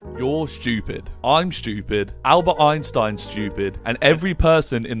You're stupid. I'm stupid. Albert Einstein's stupid. And every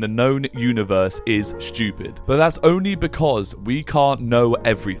person in the known universe is stupid. But that's only because we can't know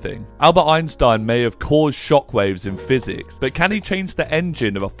everything. Albert Einstein may have caused shockwaves in physics, but can he change the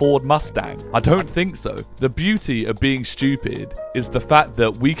engine of a Ford Mustang? I don't think so. The beauty of being stupid is the fact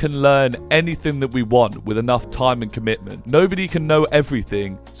that we can learn anything that we want with enough time and commitment. Nobody can know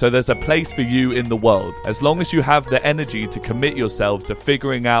everything, so there's a place for you in the world, as long as you have the energy to commit yourself to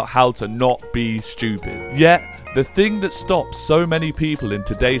figuring out how to not be stupid. Yet, the thing that stops so many people in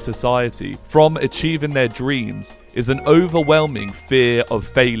today's society from achieving their dreams is an overwhelming fear of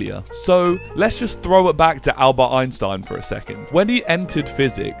failure. So let's just throw it back to Albert Einstein for a second. When he entered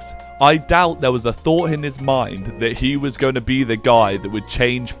physics, I doubt there was a thought in his mind that he was going to be the guy that would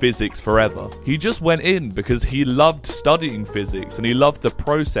change physics forever. He just went in because he loved studying physics and he loved the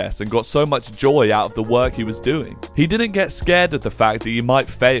process and got so much joy out of the work he was doing. He didn't get scared of the fact that he might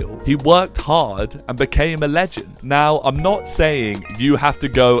fail. He worked hard and became a legend. Now, I'm not saying you have to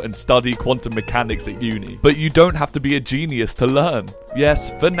go and study quantum mechanics at uni, but you don't have to be a genius to learn.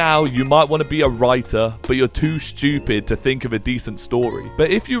 Yes, for now, you might want to be a writer, but you're too stupid to think of a decent story.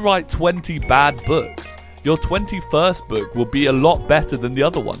 But if you write 20 bad books, your 21st book will be a lot better than the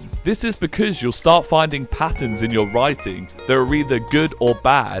other ones. This is because you'll start finding patterns in your writing that are either good or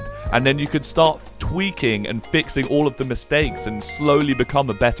bad, and then you could start tweaking and fixing all of the mistakes and slowly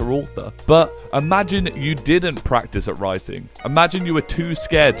become a better author. But imagine you didn't practice at writing. Imagine you were too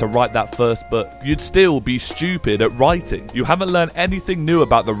scared to write that first book. You'd still be stupid at writing. You haven't learned anything new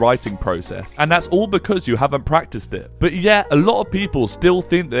about the writing process, and that's all because you haven't practiced it. But yet, a lot of people still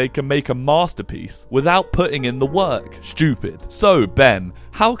think that they can make a masterpiece without putting in the work. Stupid. So, Ben,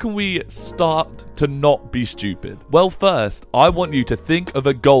 how can we start to not be stupid? Well, first, I want you to think of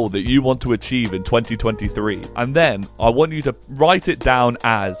a goal that you want to achieve in 2023. And then I want you to write it down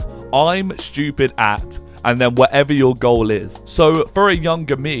as I'm stupid at, and then whatever your goal is. So for a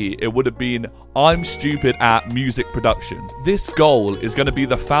younger me, it would have been I'm stupid at music production. This goal is going to be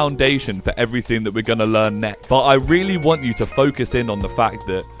the foundation for everything that we're going to learn next. But I really want you to focus in on the fact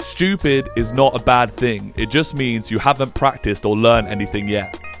that stupid is not a bad thing. It just means you haven't practiced or learned anything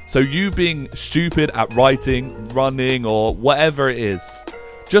yet. So you being stupid at writing, running, or whatever it is,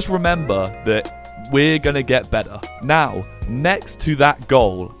 just remember that we're going to get better. Now, next to that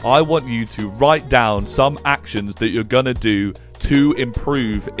goal, I want you to write down some actions that you're going to do to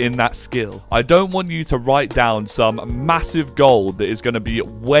improve in that skill. I don't want you to write down some massive goal that is going to be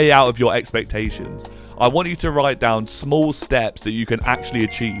way out of your expectations. I want you to write down small steps that you can actually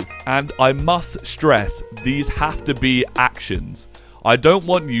achieve. And I must stress, these have to be actions. I don't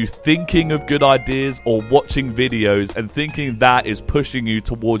want you thinking of good ideas or watching videos and thinking that is pushing you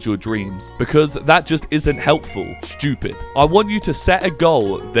towards your dreams, because that just isn't helpful. Stupid. I want you to set a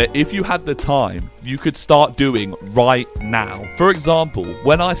goal that if you had the time, you could start doing right now. For example,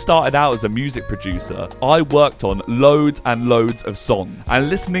 when I started out as a music producer, I worked on loads and loads of songs. And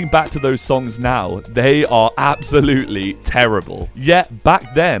listening back to those songs now, they are absolutely terrible. Yet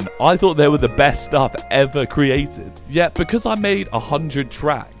back then, I thought they were the best stuff ever created. Yet because I made 100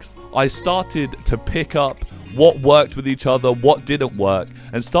 tracks, I started to pick up what worked with each other, what didn't work,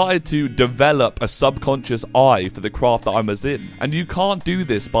 and started to develop a subconscious eye for the craft that I was in. And you can't do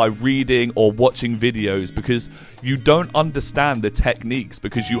this by reading or watching videos because you don't understand the techniques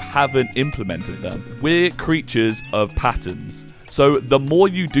because you haven't implemented them. We're creatures of patterns. So the more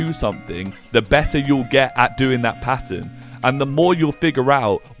you do something, the better you'll get at doing that pattern. And the more you'll figure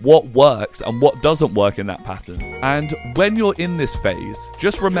out what works and what doesn't work in that pattern. And when you're in this phase,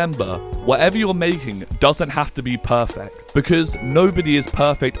 just remember, whatever you're making doesn't have to be perfect, because nobody is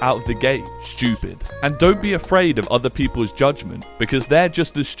perfect out of the gate. Stupid. And don't be afraid of other people's judgment, because they're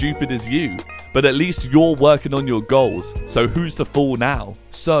just as stupid as you. But at least you're working on your goals, so who's the fool now?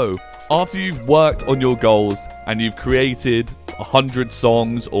 So, after you've worked on your goals and you've created 100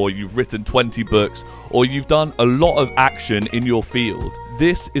 songs, or you've written 20 books, or you've done a lot of action in your field,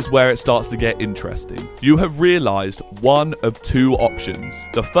 this is where it starts to get interesting. You have realized one of two options.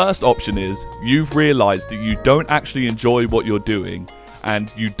 The first option is you've realized that you don't actually enjoy what you're doing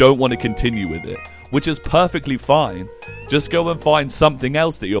and you don't want to continue with it, which is perfectly fine. Just go and find something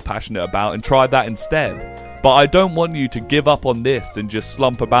else that you're passionate about and try that instead. But I don't want you to give up on this and just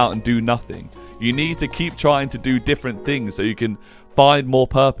slump about and do nothing. You need to keep trying to do different things so you can find more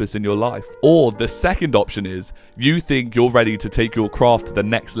purpose in your life. Or the second option is you think you're ready to take your craft to the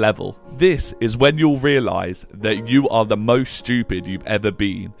next level. this is when you'll realize that you are the most stupid you've ever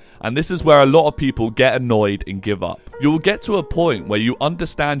been. And this is where a lot of people get annoyed and give up. You'll get to a point where you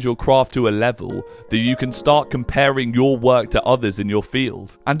understand your craft to a level that you can start comparing your work to others in your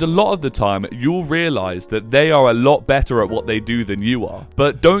field. And a lot of the time, you'll realize that they are a lot better at what they do than you are.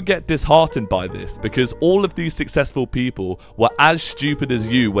 But don't get disheartened by this, because all of these successful people were as stupid as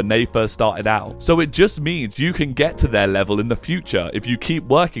you when they first started out. So it just means you can get to their level in the future if you keep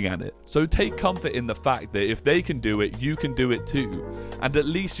working at it. So take comfort in the fact that if they can do it, you can do it too. And at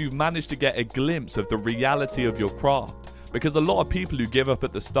least you've managed to get a glimpse of the reality of your craft. Because a lot of people who give up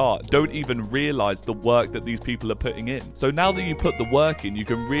at the start don't even realize the work that these people are putting in. So now that you put the work in, you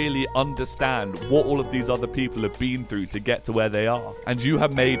can really understand what all of these other people have been through to get to where they are. And you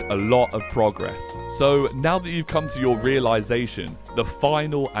have made a lot of progress. So now that you've come to your realization, the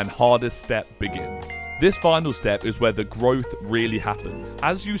final and hardest step begins. This final step is where the growth really happens.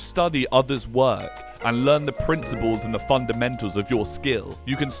 As you study others' work and learn the principles and the fundamentals of your skill,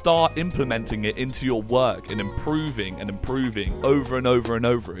 you can start implementing it into your work and improving over and over and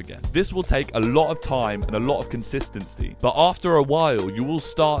over again. This will take a lot of time and a lot of consistency, but after a while, you will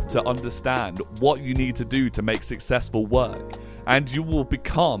start to understand what you need to do to make successful work, and you will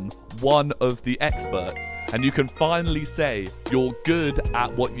become one of the experts. And you can finally say you're good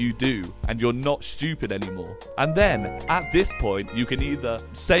at what you do and you're not stupid anymore. And then at this point, you can either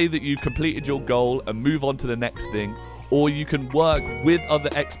say that you've completed your goal and move on to the next thing, or you can work with other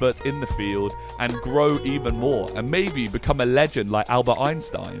experts in the field and grow even more and maybe become a legend like Albert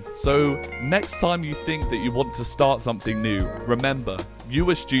Einstein. So next time you think that you want to start something new, remember, you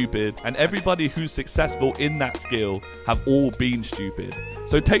were stupid, and everybody who's successful in that skill have all been stupid.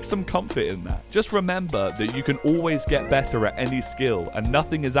 So take some comfort in that. Just remember that you can always get better at any skill and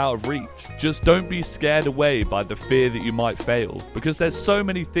nothing is out of reach. Just don't be scared away by the fear that you might fail, because there's so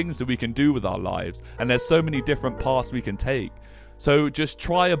many things that we can do with our lives and there's so many different paths we can take. So just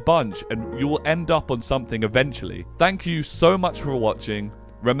try a bunch and you will end up on something eventually. Thank you so much for watching.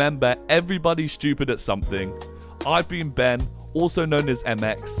 Remember, everybody's stupid at something. I've been Ben, also known as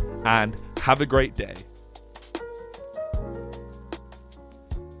MX, and have a great day.